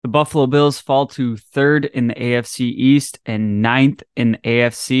Buffalo Bills fall to third in the AFC East and ninth in the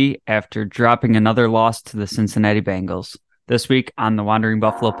AFC after dropping another loss to the Cincinnati Bengals. This week on the Wandering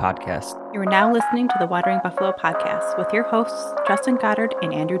Buffalo podcast. You are now listening to the Wandering Buffalo podcast with your hosts, Justin Goddard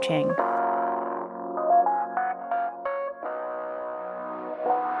and Andrew Chang.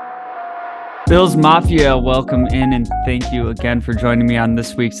 Bills Mafia, welcome in and thank you again for joining me on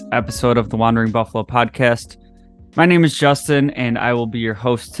this week's episode of the Wandering Buffalo podcast. My name is Justin, and I will be your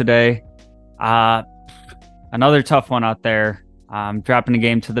host today. Another tough one out there. Dropping a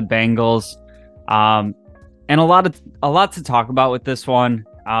game to the Bengals, and a lot to talk about with this one.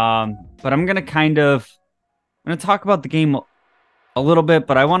 But I'm gonna talk about the game a little bit,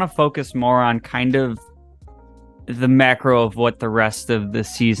 but I want to focus more on kind of the macro of what the rest of the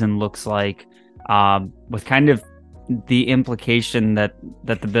season looks like, with kind of the implication that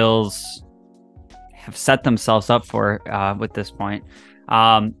the Bills have set themselves up for with this point. So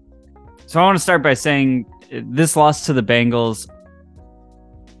I want to start by saying this loss to the Bengals,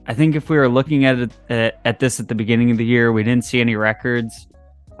 I think if we were looking at this at the beginning of the year, we didn't see any records.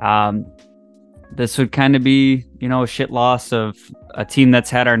 This would kind of be, a shit loss of a team that's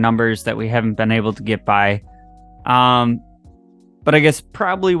had our numbers that we haven't been able to get by. But I guess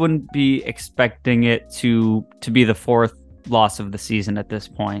probably wouldn't be expecting it to be the fourth loss of the season at this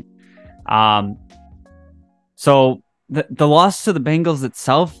point. So the loss to the Bengals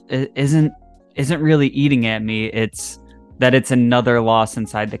itself isn't really eating at me. It's that it's another loss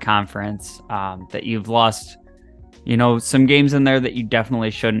inside the conference, that you've lost, some games in there that you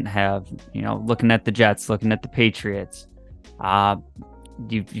definitely shouldn't have, looking at the Jets, looking at the Patriots.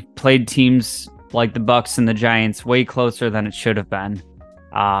 You've played teams like the Bucs and the Giants way closer than it should have been.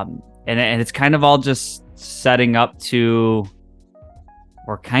 And it's kind of all just setting up to,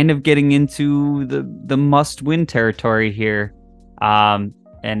 we're kind of getting into the must-win territory here. And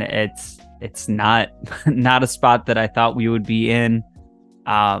it's not a spot that I thought we would be in,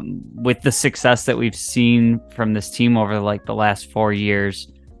 with the success that we've seen from this team over the last 4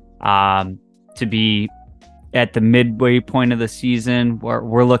 years, to be at the midway point of the season.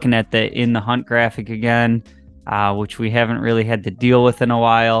 We're looking at the in the hunt graphic again, which we haven't really had to deal with in a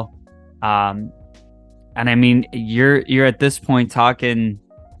while. And I mean, you're at this point talking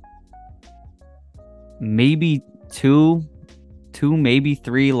maybe two, maybe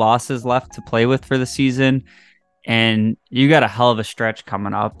three losses left to play with for the season, and you got a hell of a stretch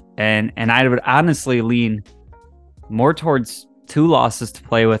coming up. And I would honestly lean more towards 2 losses to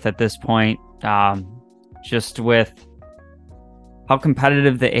play with at this point, just with how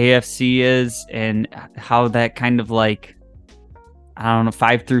competitive the AFC is and how that kind of 5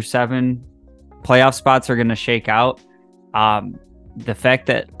 through 7 playoff spots are going to shake out. The fact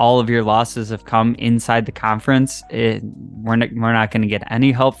that all of your losses have come inside the conference, we're not going to get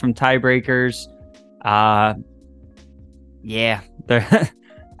any help from tiebreakers. There's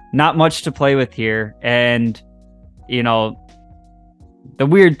not much to play with here. And, the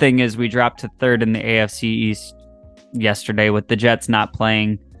weird thing is we dropped to third in the AFC East yesterday with the Jets not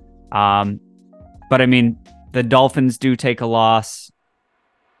playing. But I mean, the Dolphins do take a loss.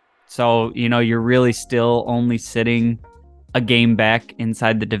 So, you're really still only sitting a game back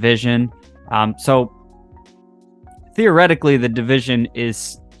inside the division. So theoretically, the division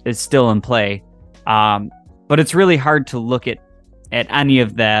is still in play. But it's really hard to look at any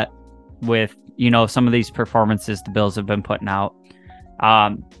of that with, some of these performances the Bills have been putting out. So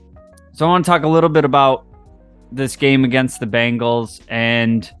I want to talk a little bit about this game against the Bengals.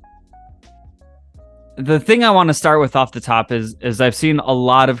 And the thing I want to start with off the top is I've seen a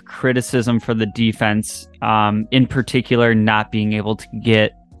lot of criticism for the defense, in particular, not being able to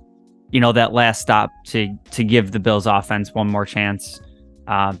get, that last stop to give the Bills offense one more chance,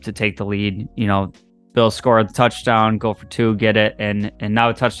 to take the lead. Bills score the touchdown, go for 2, get it. And now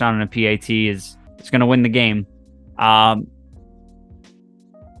a touchdown and a PAT is going to win the game.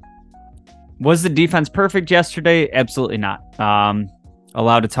 Was the defense perfect yesterday? Absolutely not.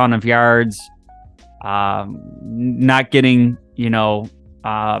 Allowed a ton of yards, not getting,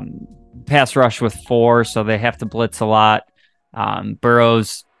 pass rush with 4, so they have to blitz a lot.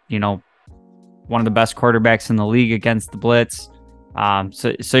 Burrow's, one of the best quarterbacks in the league against the blitz.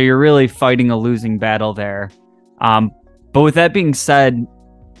 So you're really fighting a losing battle there. But with that being said,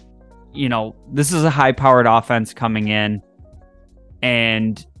 this is a high-powered offense coming in,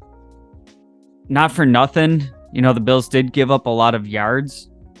 and not for nothing, the Bills did give up a lot of yards,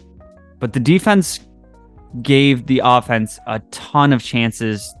 but the defense gave the offense a ton of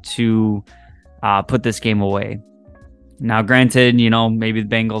chances to put this game away. Now, granted, maybe the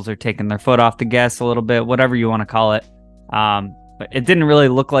Bengals are taking their foot off the gas a little bit, whatever you want to call it. but it didn't really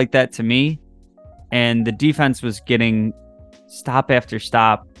look like that to me. And the defense was getting stop after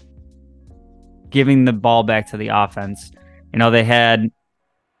stop, giving the ball back to the offense. They had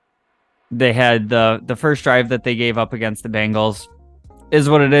the first drive that they gave up against the Bengals. Is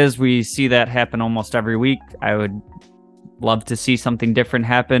what it is. We see that happen almost every week. I would love to see something different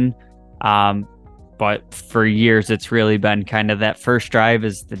happen. But for years, it's really been kind of that first drive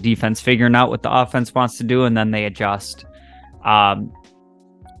is the defense figuring out what the offense wants to do, and then they adjust.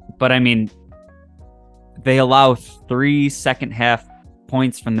 But I mean, they allow 3 second half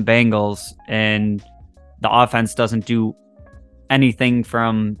points from the Bengals, and the offense doesn't do anything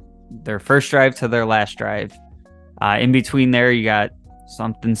from their first drive to their last drive. In between there, you got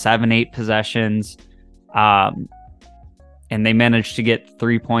something 7-8 possessions, and they managed to get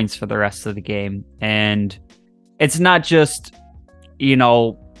 3 points for the rest of the game. And it's not just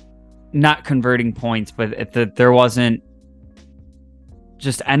not converting points, but there wasn't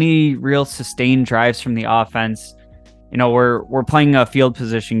just any real sustained drives from the offense. We're playing a field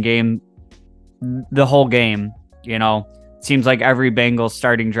position game the whole game. It seems like every Bengals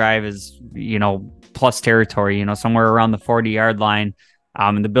starting drive is plus territory, somewhere around the 40-yard line.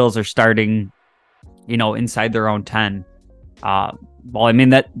 And the Bills are starting, inside their own 10. Well, I mean,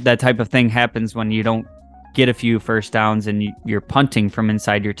 that type of thing happens when you don't get a few first downs and you're punting from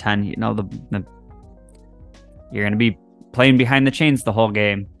inside your 10. You're going to be playing behind the chains the whole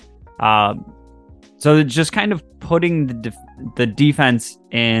game. So just kind of putting the defense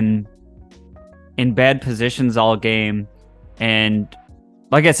in bad positions all game. And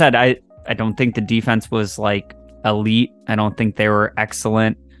like I said, I don't think the defense was like elite. I don't think they were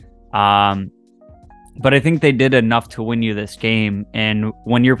excellent. But I think they did enough to win you this game. And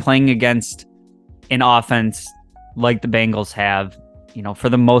when you're playing against an offense like the Bengals have, for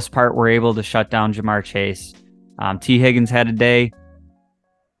the most part, we're able to shut down Jamar Chase. T. Higgins had a day.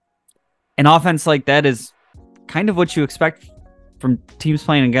 An offense like that is kind of what you expect from teams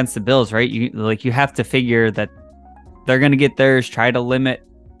playing against the Bills, right? You have to figure that they're going to get theirs, try to limit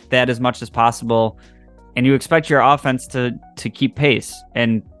that as much as possible. And you expect your offense to keep pace.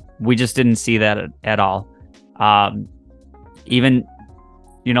 And we just didn't see that at all. Even,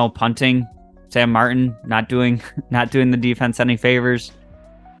 punting, Sam Martin not doing the defense any favors.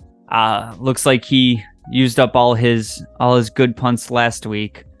 Looks like he used up all his good punts last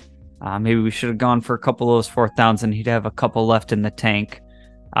week. Maybe we should have gone for a couple of those fourth downs and he'd have a couple left in the tank.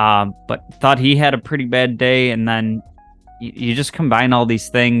 But thought he had a pretty bad day. And then you just combine all these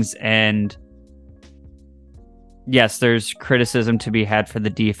things, and yes, there's criticism to be had for the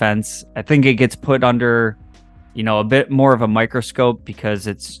defense. I think it gets put under, a bit more of a microscope because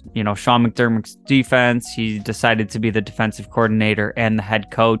it's, Sean McDermott's defense. He decided to be the defensive coordinator and the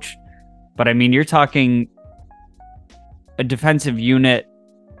head coach. But I mean, you're talking a defensive unit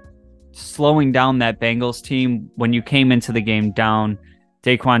slowing down that Bengals team when you came into the game down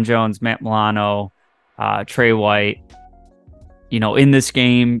Daquan Jones, Matt Milano, Trey White. In this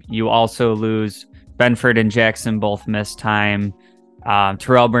game, you also lose Benford and Jackson both missed time.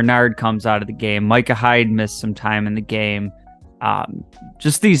 Terrell Bernard comes out of the game. Micah Hyde missed some time in the game.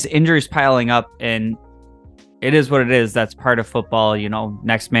 Just these injuries piling up, and it is what it is. That's part of football.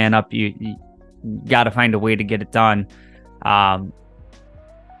 Next man up, you got to find a way to get it done. But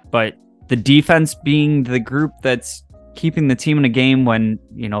the defense being the group that's keeping the team in a game when,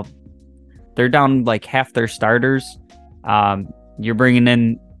 they're down like half their starters. You're bringing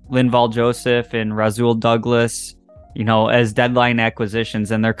in Linval Joseph and Rasul Douglas, as deadline acquisitions,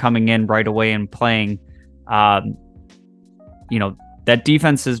 and they're coming in right away and playing. That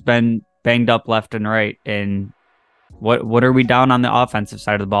defense has been banged up left and right. And what are we down on the offensive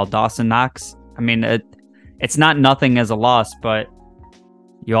side of the ball? Dawson Knox. I mean, it's not nothing as a loss, but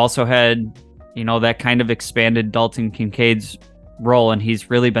you also had, that kind of expanded Dalton Kincaid's role, and he's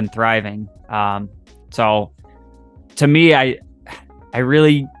really been thriving. So to me, I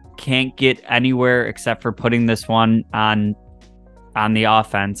really can't get anywhere except for putting this one on the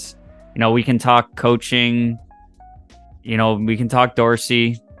offense. We can talk coaching, we can talk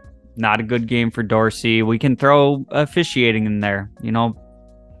Dorsey, not a good game for Dorsey. We can throw officiating in there.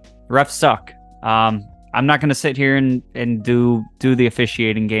 Refs suck. I'm not going to sit here and do the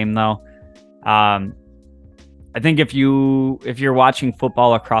officiating game though. I think if you're watching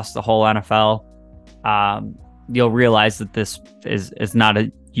football across the whole NFL, you'll realize that this is not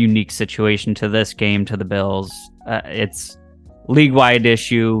a unique situation to this game, to the Bills. It's league-wide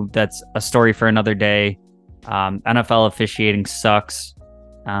issue. That's a story for another day. NFL officiating sucks.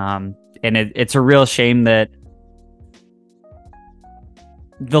 And it's a real shame that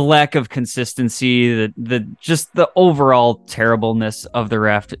the lack of consistency, the just the overall terribleness of the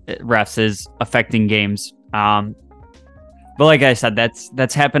refs is affecting games. But like I said,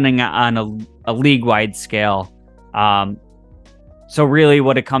 that's happening on a league-wide scale. So really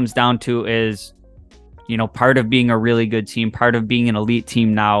what it comes down to is, part of being a really good team, part of being an elite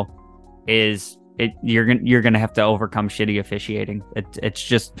team now is you're going to have to overcome shitty officiating.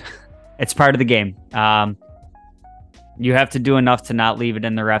 It's part of the game. You have to do enough to not leave it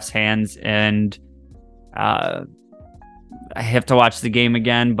in the ref's hands. And I have to watch the game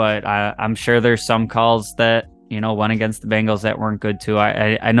again, but I'm sure there's some calls that, went against the Bengals that weren't good too.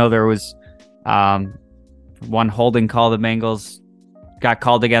 I know there was one holding call the Bengals got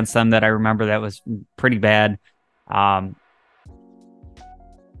called against them that I remember that was pretty bad. I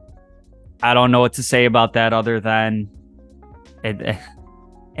don't know what to say about that other than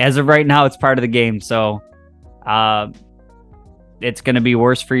as of right now, it's part of the game. So it's going to be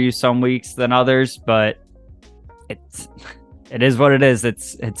worse for you some weeks than others, but it is what it is.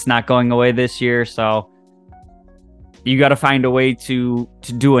 It's not going away this year. So you got to find a way to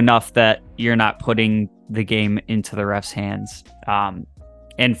do enough that you're not putting the game into the ref's hands.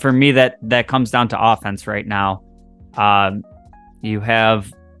 And for me, that comes down to offense right now. You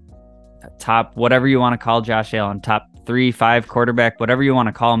have top, whatever you want to call Josh Allen, top 3-5 quarterback, whatever you want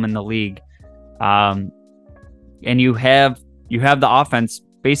to call him in the league. And you have the offense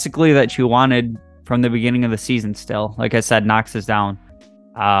basically that you wanted from the beginning of the season still. Like I said, Knox is down.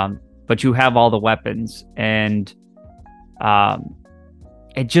 But you have all the weapons. And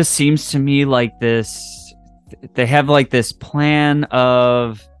it just seems to me like they have like this plan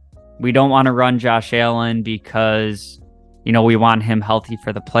of, we don't want to run Josh Allen because, we want him healthy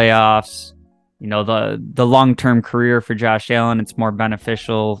for the playoffs. The long-term career for Josh Allen, it's more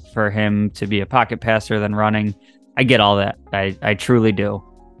beneficial for him to be a pocket passer than running. I get all that. I truly do.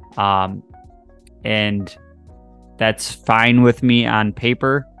 And that's fine with me on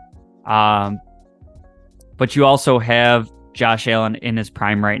paper. But you also have Josh Allen in his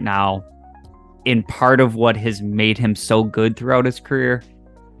prime right now. In part of what has made him so good throughout his career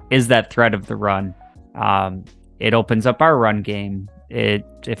is that threat of the run. It opens up our run game.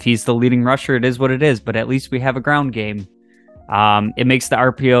 If he's the leading rusher, it is what it is, but at least we have a ground game. It makes the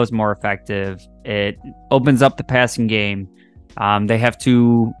RPOs more effective. It opens up the passing game. They have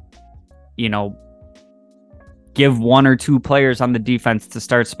to, give one or two players on the defense to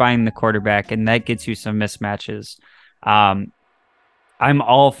start spying the quarterback, and that gets you some mismatches. I'm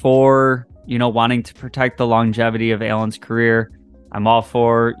all for, wanting to protect the longevity of Allen's career. I'm all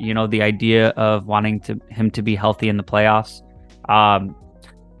for, the idea of wanting him to be healthy in the playoffs.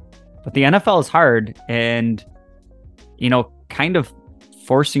 But the NFL is hard, and, kind of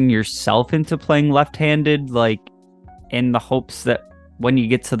forcing yourself into playing left-handed, like in the hopes that when you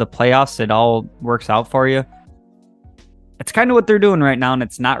get to the playoffs, it all works out for you. It's kind of what they're doing right now, and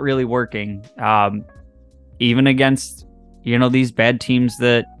it's not really working. Even against, these bad teams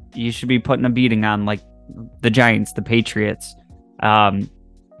that you should be putting a beating on, like the Giants, the Patriots.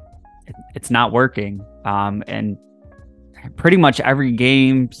 It's not working. And pretty much every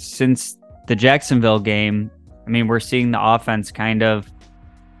game since the Jacksonville game, we're seeing the offense kind of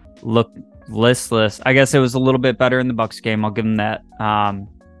look listless. I guess it was a little bit better in the Bucs game. I'll give them that.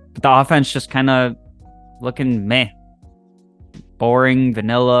 But the offense just kind of looking meh. Boring,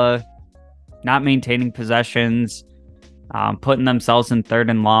 vanilla, not maintaining possessions, putting themselves in third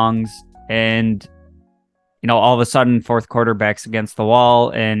and longs, and all of a sudden fourth quarterback's against the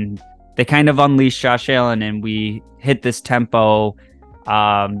wall, and they kind of unleash Josh Allen, and we hit this tempo,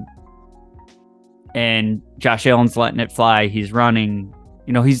 and Josh Allen's letting it fly. He's running,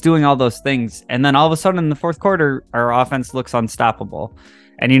 he's doing all those things, and then all of a sudden in the fourth quarter, our offense looks unstoppable.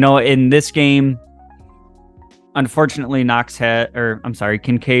 And in this game, unfortunately,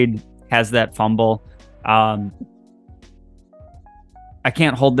 Kincaid has that fumble. I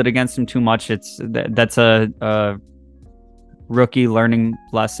can't hold it against him too much. That's a rookie learning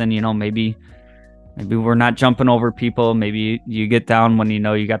lesson. Maybe we're not jumping over people. Maybe you get down when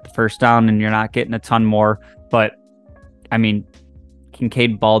you got the first down and you're not getting a ton more. But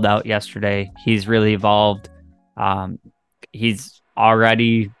Kincaid balled out yesterday. He's really evolved. He's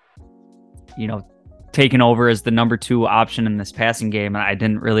already, taken over as the number 2 option in this passing game. And I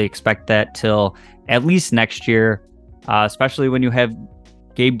didn't really expect that till at least next year, especially when you have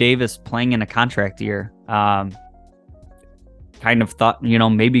Gabe Davis playing in a contract year. Kind of thought,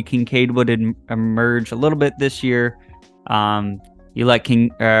 maybe Kincaid would emerge a little bit this year. You let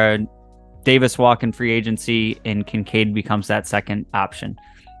Davis walk in free agency, and Kincaid becomes that second option.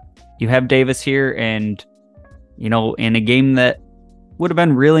 You have Davis here, and in a game that would have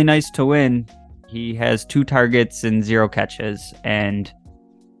been really nice to win, he has 2 targets and 0 catches. And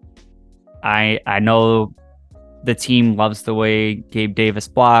I know the team loves the way Gabe Davis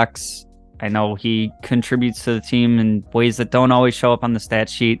blocks. I know he contributes to the team in ways that don't always show up on the stat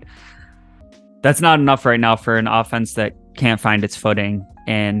sheet. That's not enough right now for an offense that can't find its footing.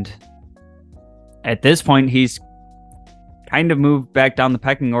 And at this point, he's kind of moved back down the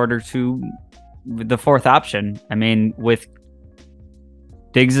pecking order to the 4th option. I mean, with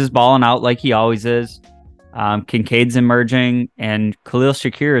Diggs is balling out like he always is. Kincaid's emerging, and Khalil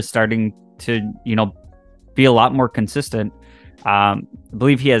Shakir is starting to, be a lot more consistent. I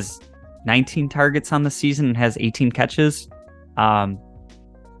believe he has 19 targets on the season and has 18 catches.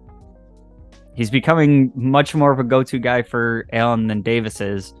 He's becoming much more of a go-to guy for Allen than Davis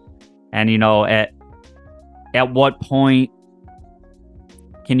is. And, at what point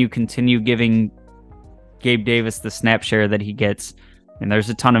can you continue giving Gabe Davis the snap share that he gets? And there's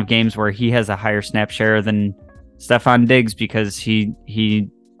a ton of games where he has a higher snap share than Stephon Diggs because he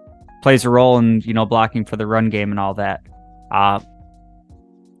plays a role in, blocking for the run game and all that.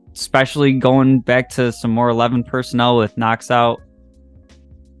 Especially going back to some more 11 personnel with Knox out.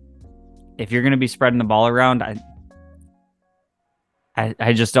 If you're going to be spreading the ball around,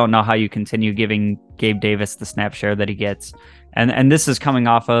 I just don't know how you continue giving Gabe Davis the snap share that he gets. And this is coming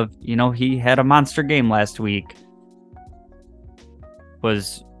off of, he had a monster game last week.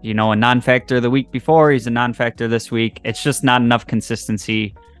 Was, a non-factor the week before. He's a non-factor this week. It's just not enough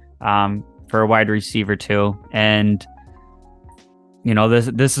consistency for a wide receiver too. And,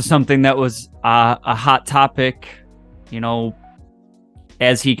 this is something that was a hot topic,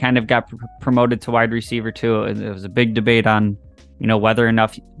 as he kind of got promoted to wide receiver too. It was a big debate on, whether or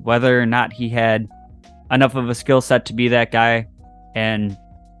not he had enough of a skill set to be that guy. And,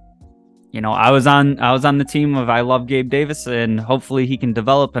 I was on the team of I love Gabe Davis, and hopefully he can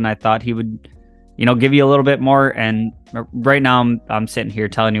develop. And I thought he would, give you a little bit more. And right now I'm sitting here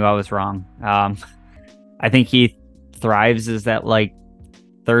telling you I was wrong. I think he thrives as that like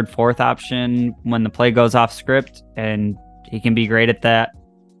 3rd, 4th option when the play goes off script, and he can be great at that.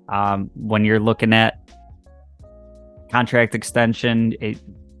 When you're looking at contract extension,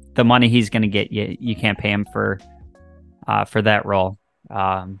 the money he's going to get, you can't pay him for that role.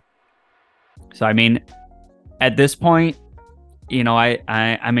 So, I mean, at this point,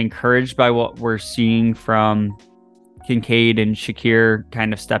 I'm encouraged by what we're seeing from Kincaid and Shakir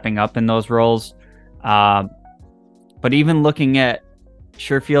kind of stepping up in those roles. But even looking at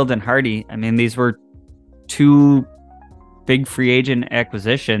Sherfield and Hardy, I mean, these were 2 big free agent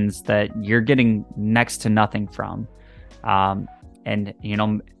acquisitions that you're getting next to nothing from. And,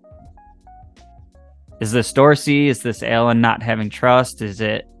 is this Dorsey? Is this Allen not having trust? Is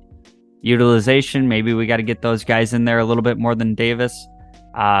it utilization? Maybe we got to get those guys in there a little bit more than Davis.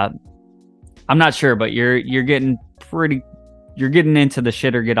 I'm not sure, but you're getting into the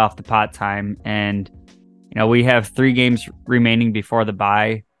shit or get off the pot time. And, we have 3 games remaining before the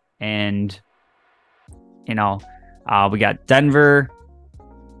bye. And, we got Denver,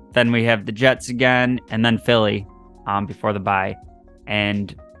 then we have the Jets again, and then Philly before the bye.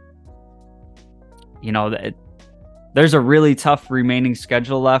 And, there's a really tough remaining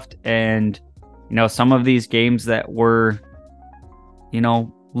schedule left. And, some of these games that we're,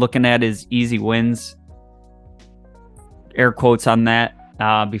 looking at as easy wins, air quotes on that,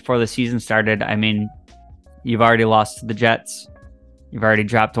 before the season started. I mean, you've already lost to the Jets. You've already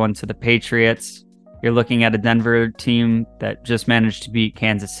dropped one to the Patriots. You're looking at a Denver team that just managed to beat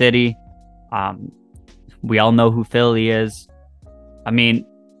Kansas City. We all know who Philly is. I mean,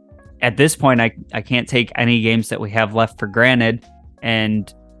 at this point, I can't take any games that we have left for granted.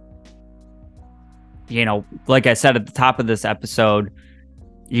 And, like I said at the top of this episode,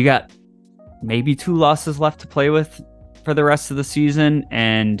 you got maybe 2 losses left to play with for the rest of the season.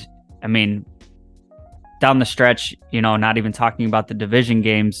 And, I mean, down the stretch, not even talking about the division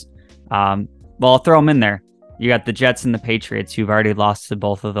games, well, I'll throw them in there. You got the Jets and the Patriots. You've already lost to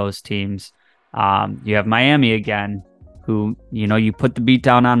both of those teams. You have Miami again, who, you put the beat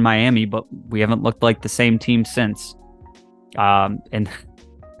down on Miami, but we haven't looked like the same team since. And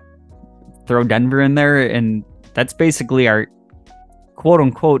throw Denver in there, and that's basically our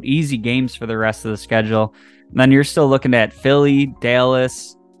quote-unquote easy games for the rest of the schedule. And then you're still looking at Philly,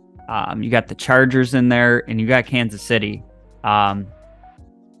 Dallas, you got the Chargers in there, and you got Kansas City.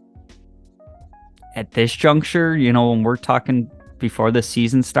 At this juncture, when we're talking before the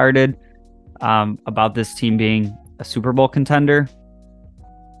season started about this team being a Super Bowl contender,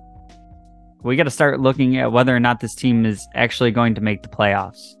 we got to start looking at whether or not this team is actually going to make the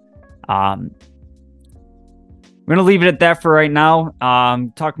playoffs. We're gonna leave it at that for right now.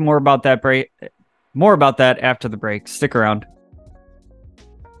 Talk more about that after the break. Stick around.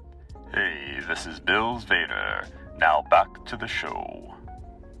 Hey, this is Bills Vader. Now back to the show.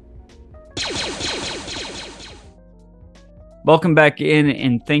 Welcome back in,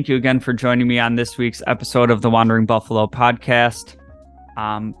 and thank you again for joining me on this week's episode of the Wandering Buffalo podcast.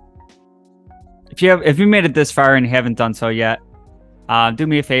 If you made it this far and you haven't done so yet, do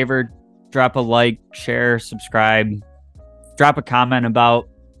me a favor, drop a like, share, subscribe, drop a comment about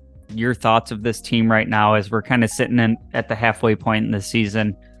your thoughts of this team right now as we're kind of sitting at the halfway point in the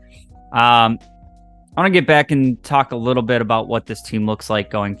season. I want to get back and talk a little bit about what this team looks like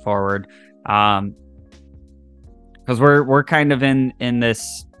going forward. Because we're kind of in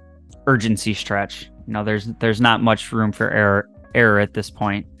this urgency stretch. You know, there's not much room for error at this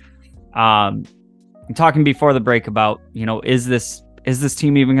point. I'm talking before the break about, you know, is this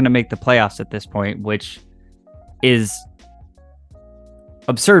team even going to make the playoffs at this point, which is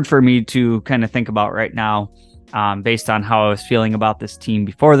absurd for me to kind of think about right now, based on how I was feeling about this team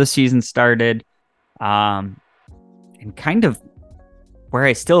before the season started, and kind of where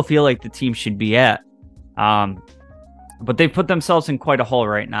I still feel like the team should be at. But they've put themselves in quite a hole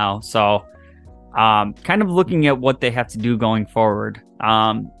right now. So kind of looking at what they have to do going forward.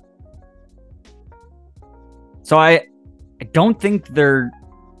 So I don't think they're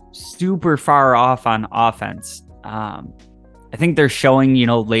super far off on offense. I think they're showing, you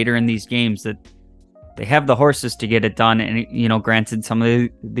know, later in these games that they have the horses to get it done. And, you know, granted, some of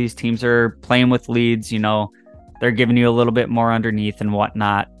these teams are playing with leads, you know, they're giving you a little bit more underneath and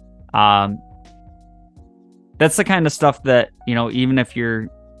whatnot. That's the kind of stuff that, you know, even if you're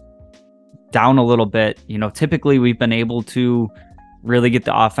down a little bit, you know, typically we've been able to really get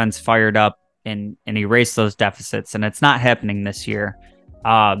the offense fired up and erase those deficits. And it's not happening this year.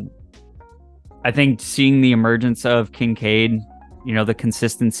 I think seeing the emergence of Kincaid, you know, the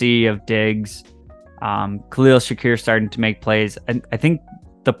consistency of Diggs, Khalil Shakir starting to make plays. I think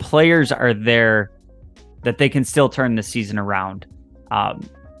the players are there that they can still turn the season around. I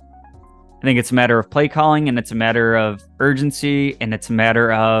think it's a matter of play calling, and it's a matter of urgency, and it's a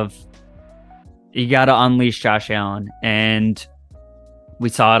matter of you got to unleash Josh Allen. And we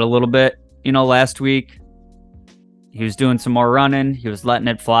saw it a little bit, you know, last week. He was doing some more running. He was letting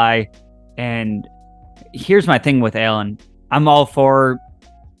it fly. And here's my thing with Allen. I'm all for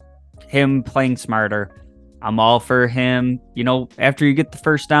him playing smarter. I'm all for him, you know, after you get the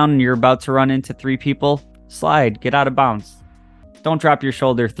first down and you're about to run into three people, slide, get out of bounds. Don't drop your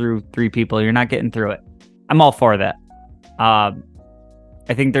shoulder through three people. You're not getting through it. I'm all for that. I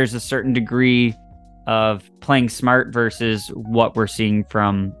think there's a certain degree of playing smart versus what we're seeing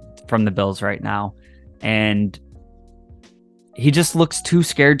from the Bills right now. And he just looks too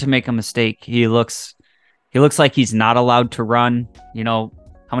scared to make a mistake. He looks like he's not allowed to run. You know,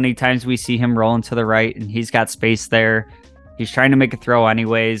 how many times we see him rolling to the right and he's got space there. He's trying to make a throw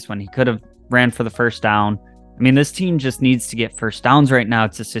anyways when he could have ran for the first down. I mean, this team just needs to get first downs right now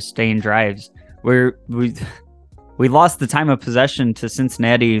to sustain drives. We lost the time of possession to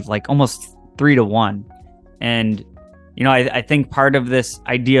Cincinnati like almost 3-1. And, you know, I think part of this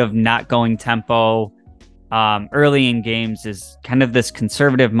idea of not going tempo early in games is kind of this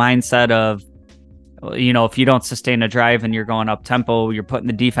conservative mindset of, you know, if you don't sustain a drive and you're going up tempo, you're putting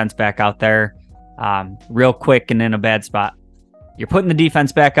the defense back out there real quick and in a bad spot. You're putting the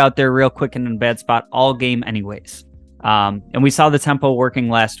defense back out there real quick and in a bad spot all game anyways. And we saw the tempo working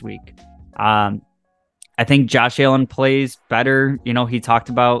last week. I think Josh Allen plays better. You know, he talked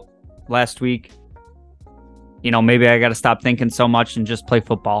about last week, you know, maybe I got to stop thinking so much and just play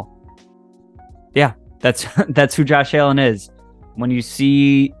football. Yeah, that's who Josh Allen is. When you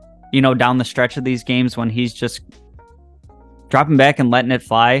see, you know, down the stretch of these games when he's just dropping back and letting it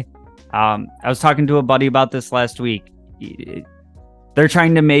fly. I was talking to a buddy about this last week. They're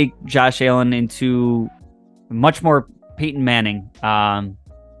trying to make Josh Allen into much more Peyton Manning,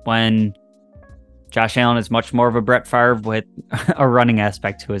 when Josh Allen is much more of a Brett Favre with a running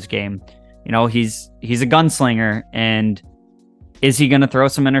aspect to his game. You know, he's a gunslinger, and is he going to throw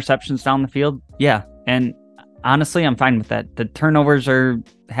some interceptions down the field? Yeah. And honestly, I'm fine with that. The turnovers are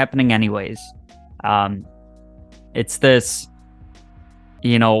happening anyways. It's this,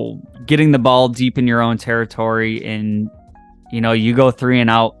 you know, getting the ball deep in your own territory, and, you know, you go 3 and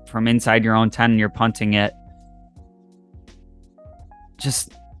out from inside your own 10 and you're punting it.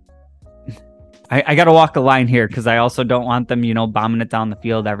 Just, I got to walk a line here because I also don't want them, you know, bombing it down the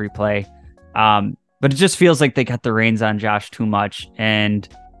field every play. But it just feels like they got the reins on Josh too much. And,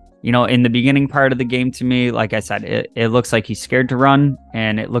 you know, in the beginning part of the game, to me, like I said, it looks like he's scared to run,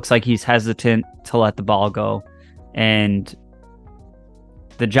 and it looks like he's hesitant to let the ball go. And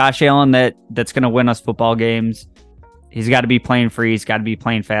the Josh Allen that's going to win us football games, he's got to be playing free. He's got to be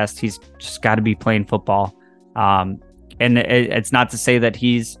playing fast. He's just got to be playing football. And it's not to say that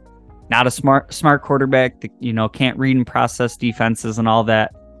he's not a smart quarterback that, can't read and process defenses and all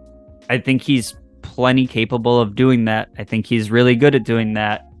that. I think he's plenty capable of doing that. I think he's really good at doing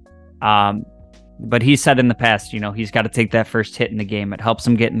that. But he said in the past, he's got to take that first hit in the game. It helps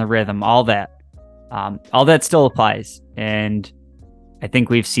him get in the rhythm, all that. All that still applies. And I think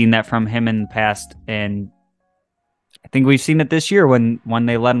we've seen that from him in the past. And I think we've seen it this year when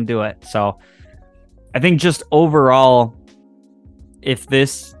they let him do it. So I think just overall, if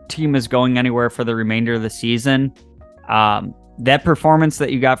this team is going anywhere for the remainder of the season, that performance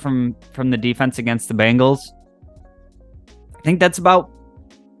that you got from the defense against the Bengals, I think that's about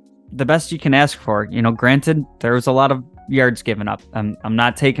the best you can ask for. Granted, there was a lot of yards given up. I'm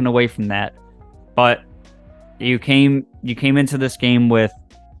not taking away from that, but you came into this game with,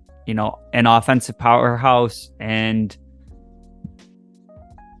 an offensive powerhouse, and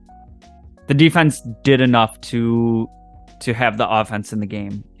the defense did enough to have the offense in the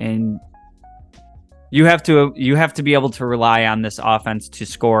game. And you have to be able to rely on this offense to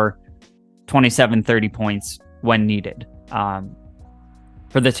score 27, 30 points when needed.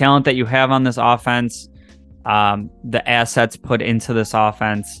 For the talent that you have on this offense, the assets put into this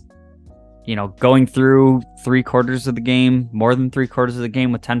offense, going through 3/4 of the game, more than 3/4 of the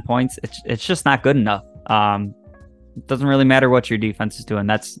game with 10 points, it's just not good enough. It doesn't really matter what your defense is doing.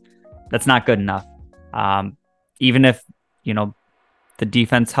 That's not good enough. Even if, the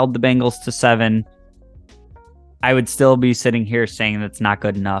defense held the Bengals to 7, I would still be sitting here saying that's not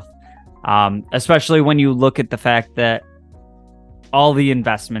good enough. Especially when you look at the fact that all the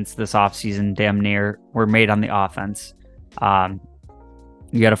investments this offseason damn near were made on the offense.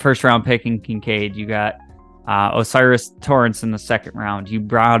 You got a first-round pick in Kincaid. You got Osiris Torrance in the second round. You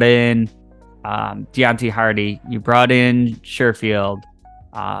brought in Deontay Hardy. You brought in Sherfield.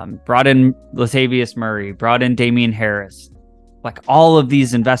 Brought in Latavius Murray. Brought in Damian Harris. Like, all of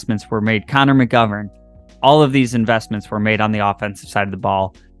these investments were made. Connor McGovern. All of these investments were made on the offensive side of the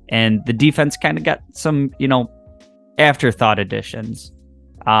ball. And the defense kind of got some, afterthought additions.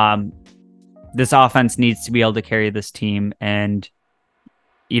 This offense needs to be able to carry this team, and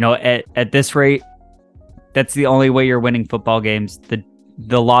at this rate, that's the only way you're winning football games.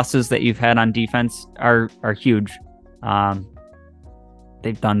 The losses that you've had on defense are huge.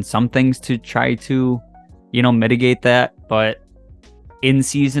 They've done some things to try to mitigate that, but in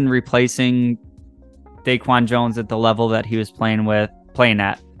season replacing Daquan Jones at the level that he was playing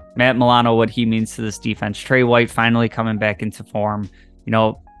at, Matt Milano, what he means to this defense, Trey White finally coming back into form,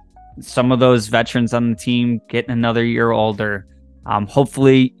 some of those veterans on the team getting another year older.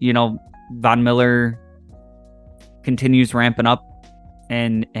 Hopefully, Von Miller continues ramping up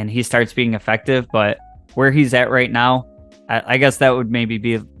and he starts being effective, but where he's at right now, I guess that would maybe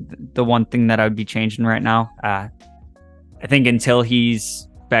be the one thing that I would be changing right now. I think until he's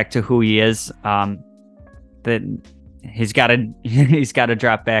back to who he is, that he's got to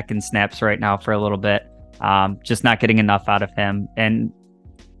drop back in snaps right now for a little bit. Just not getting enough out of him, and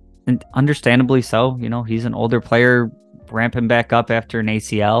understandably so. He's an older player, ramping back up after an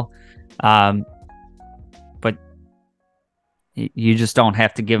ACL. But you just don't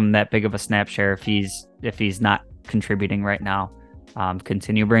have to give him that big of a snap share if he's not contributing right now.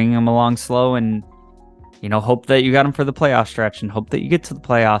 Continue bringing him along slow, and hope that you got him for the playoff stretch, and hope that you get to the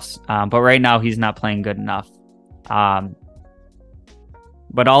playoffs. But right now he's not playing good enough. But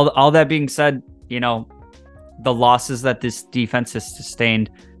all that being said, the losses that this defense has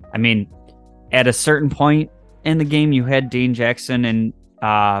sustained, I mean, at a certain point in the game, you had Dane Jackson and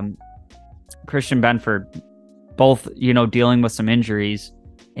Christian Benford both, dealing with some injuries,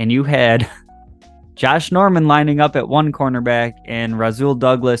 and you had Josh Norman lining up at one cornerback and Rasul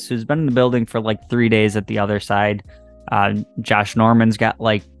Douglas, who's been in the building for like 3 days, at the other side. Josh Norman's got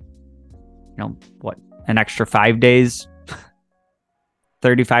an extra 5 days.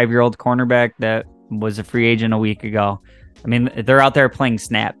 35-year-old cornerback that was a free agent a week ago. I mean, they're out there playing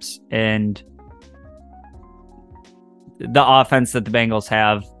snaps, and the offense that the Bengals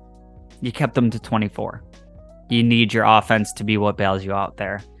have, you kept them to 24. You need your offense to be what bails you out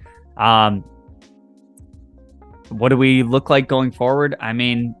there. What do we look like going forward? I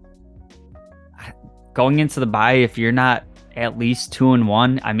mean, going into the bye, if you're not at least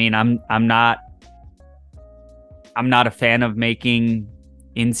 2-1, I mean, I'm not a fan of making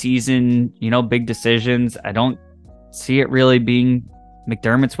in-season, big decisions. I don't see it really being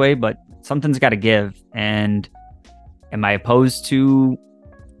McDermott's way, but something's got to give. And am I opposed to,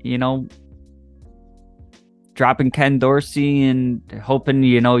 dropping Ken Dorsey and hoping,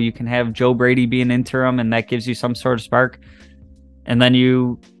 you can have Joe Brady be an interim and that gives you some sort of spark. And then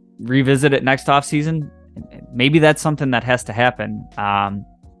you revisit it next offseason. Maybe that's something that has to happen.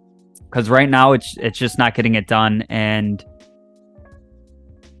 Because right now it's just not getting it done. And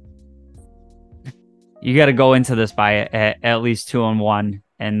you got to go into this by at least 2-1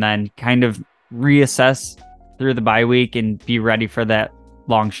 and then kind of reassess through the bye week and be ready for that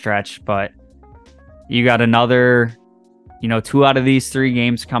long stretch. But you got another, 2 out of these 3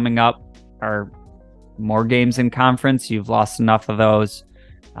 games coming up are more games in conference. You've lost enough of those.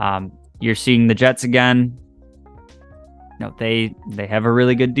 You're seeing the Jets again. They have a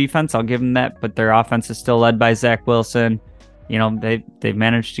really good defense. I'll give them that, but their offense is still led by Zach Wilson. They've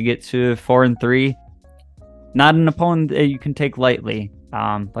managed to get to 4-3. Not an opponent that you can take lightly.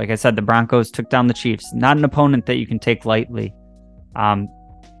 Like I said, the Broncos took down the Chiefs. Not an opponent that you can take lightly.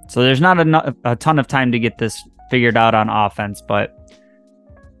 So there's not a ton of time to get this figured out on offense, but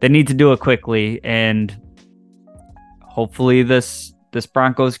they need to do it quickly. And hopefully this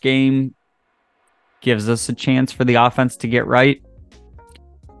Broncos game gives us a chance for the offense to get right.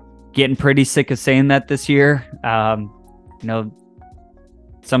 Getting pretty sick of saying that this year.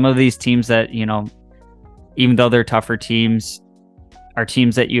 Some of these teams that, even though they're tougher teams, are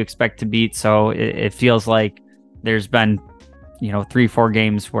teams that you expect to beat. So it feels like there's been, 3-4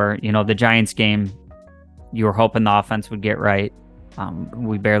 games where, the Giants game, you were hoping the offense would get right.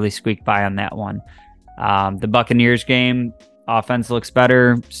 We barely squeaked by on that one. The Buccaneers game, offense looks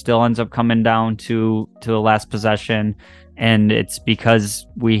better, still ends up coming down to the last possession. And it's because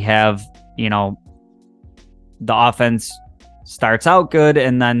we have, the offense starts out good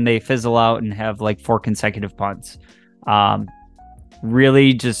and then they fizzle out and have like 4 consecutive punts.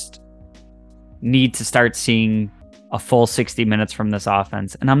 Really just need to start seeing a full 60 minutes from this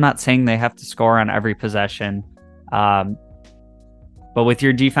offense. And I'm not saying they have to score on every possession. But with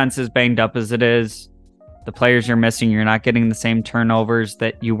your defenses banged up as it is, the players you're missing, you're not getting the same turnovers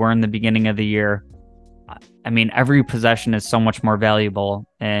that you were in the beginning of the year. I mean, every possession is so much more valuable.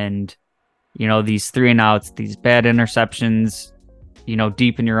 And, these 3-and-outs, these bad interceptions,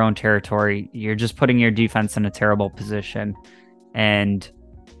 deep in your own territory, you're just putting your defense in a terrible position. And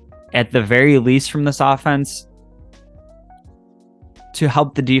at the very least from this offense, to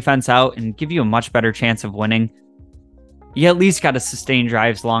help the defense out and give you a much better chance of winning, you at least got to sustain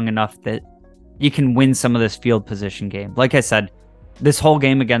drives long enough that you can win some of this field position game. Like I said, this whole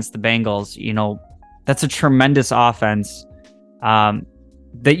game against the Bengals, that's a tremendous offense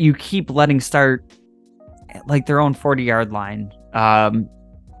that you keep letting start at like their own 40-yard line.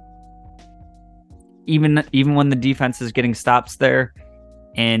 Even when the defense is getting stops there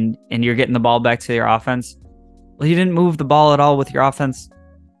and you're getting the ball back to your offense, well, you didn't move the ball at all with your offense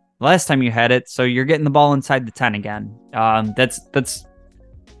last time you had it, so you're getting the ball inside the 10 again. That's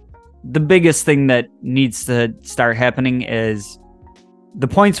the biggest thing that needs to start happening. Is the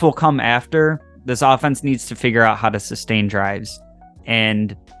points will come after. This offense needs to figure out how to sustain drives.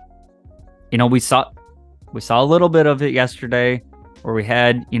 And we saw a little bit of it yesterday where we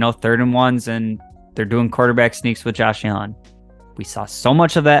had 3rd-and-1s and they're doing quarterback sneaks with Josh Allen. We saw so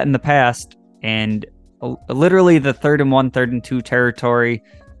much of that in the past, and literally the 3rd-and-1, 3rd-and-2 territory.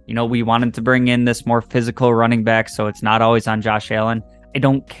 We wanted to bring in this more physical running back, so it's not always on Josh Allen. I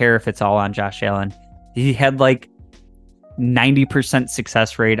don't care if it's all on Josh Allen. He had like 90%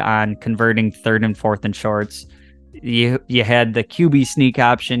 success rate on converting 3rd and 4th and shorts. You had the QB sneak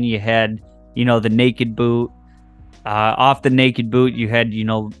option. You had, the naked boot. Off the naked boot, you had,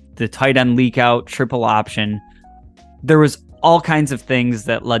 the tight end leak out triple option. There was all kinds of things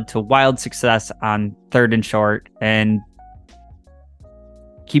that led to wild success on 3rd and short, and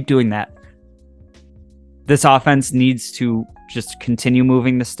keep doing that. This offense needs to just continue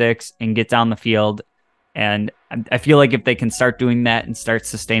moving the sticks and get down the field. And I feel like if they can start doing that and start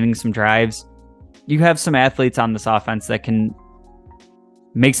sustaining some drives, you have some athletes on this offense that can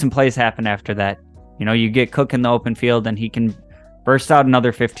make some plays happen after that. You get Cook in the open field and he can burst out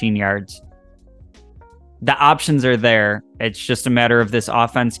another 15 yards. The options are there. It's just a matter of this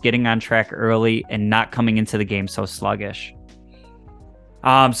offense getting on track early and not coming into the game so sluggish.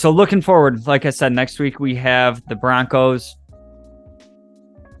 So looking forward, like I said, next week we have the Broncos.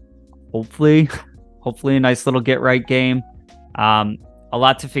 Hopefully a nice little get right game. A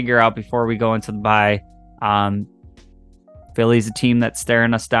lot to figure out before we go into the bye. Philly's a team that's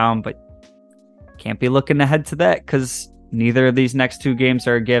staring us down, but can't be looking ahead to that because neither of these next 2 games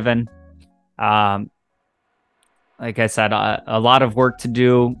are a given. Like I said, a lot of work to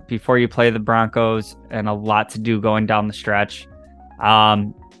do before you play the Broncos and a lot to do going down the stretch.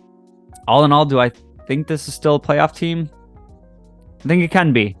 All in all, do I think this is still a playoff team? I think it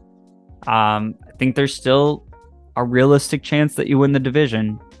can be. I think there's still a realistic chance that you win the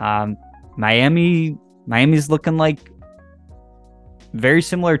division. Miami's looking like very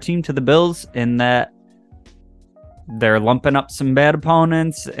similar team to the Bills in that they're lumping up some bad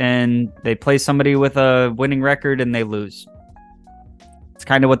opponents and they play somebody with a winning record and they lose. It's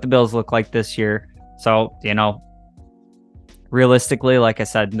kind of what the Bills look like this year. So, realistically, like I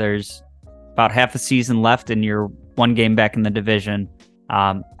said, there's about half a season left and you're one game back in the division.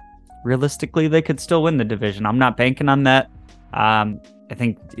 Realistically, they could still win the division. I'm not banking on that. I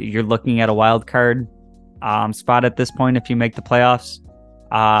think you're looking at a wild card spot at this point if you make the playoffs.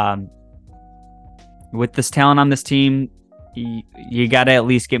 With this talent on this team, you got to at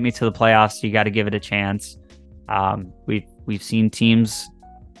least get me to the playoffs. You got to give it a chance. We've seen teams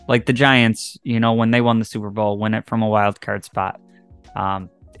like the Giants, when they won the Super Bowl, win it from a wild card spot.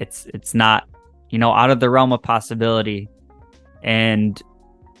 It's not, out of the realm of possibility. And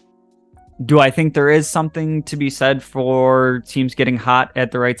do I think there is something to be said for teams getting hot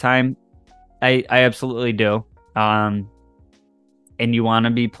at the right time? I absolutely do. And you want to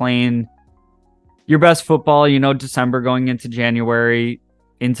be playing your best football, December going into January,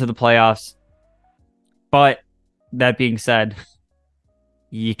 into the playoffs. But that being said,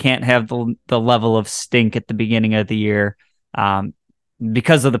 you can't have the level of stink at the beginning of the year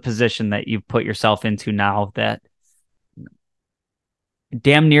because of the position that you've put yourself into now, that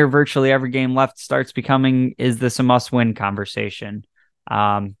damn near virtually every game left starts becoming, is this a must-win conversation?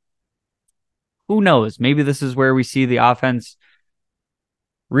 Who knows? Maybe this is where we see the offense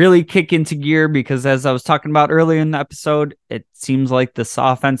really kick into gear, because as I was talking about earlier in the episode, it seems like this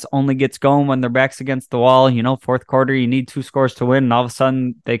offense only gets going when their back's against the wall. Fourth quarter, you need 2 scores to win, and all of a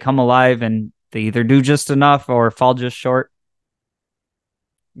sudden they come alive and they either do just enough or fall just short.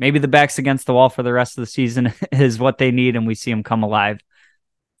 Maybe the back's against the wall for the rest of the season is what they need, and we see them come alive.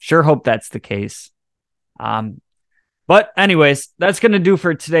 Sure hope that's the case. But anyways, that's going to do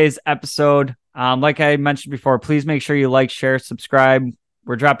for today's episode. Like I mentioned before, please make sure you like, share, subscribe.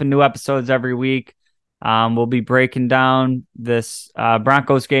 We're dropping new episodes every week. We'll be breaking down this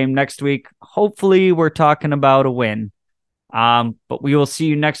Broncos game next week. Hopefully, we're talking about a win. But we will see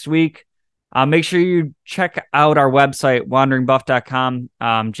you next week. Make sure you check out our website,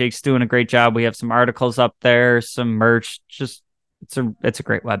 wanderingbuff.com. Jake's doing a great job. We have some articles up there, some merch. It's a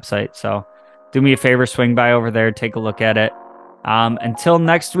great website. So do me a favor, swing by over there, take a look at it. Until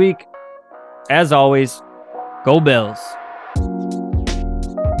next week, as always, go Bills.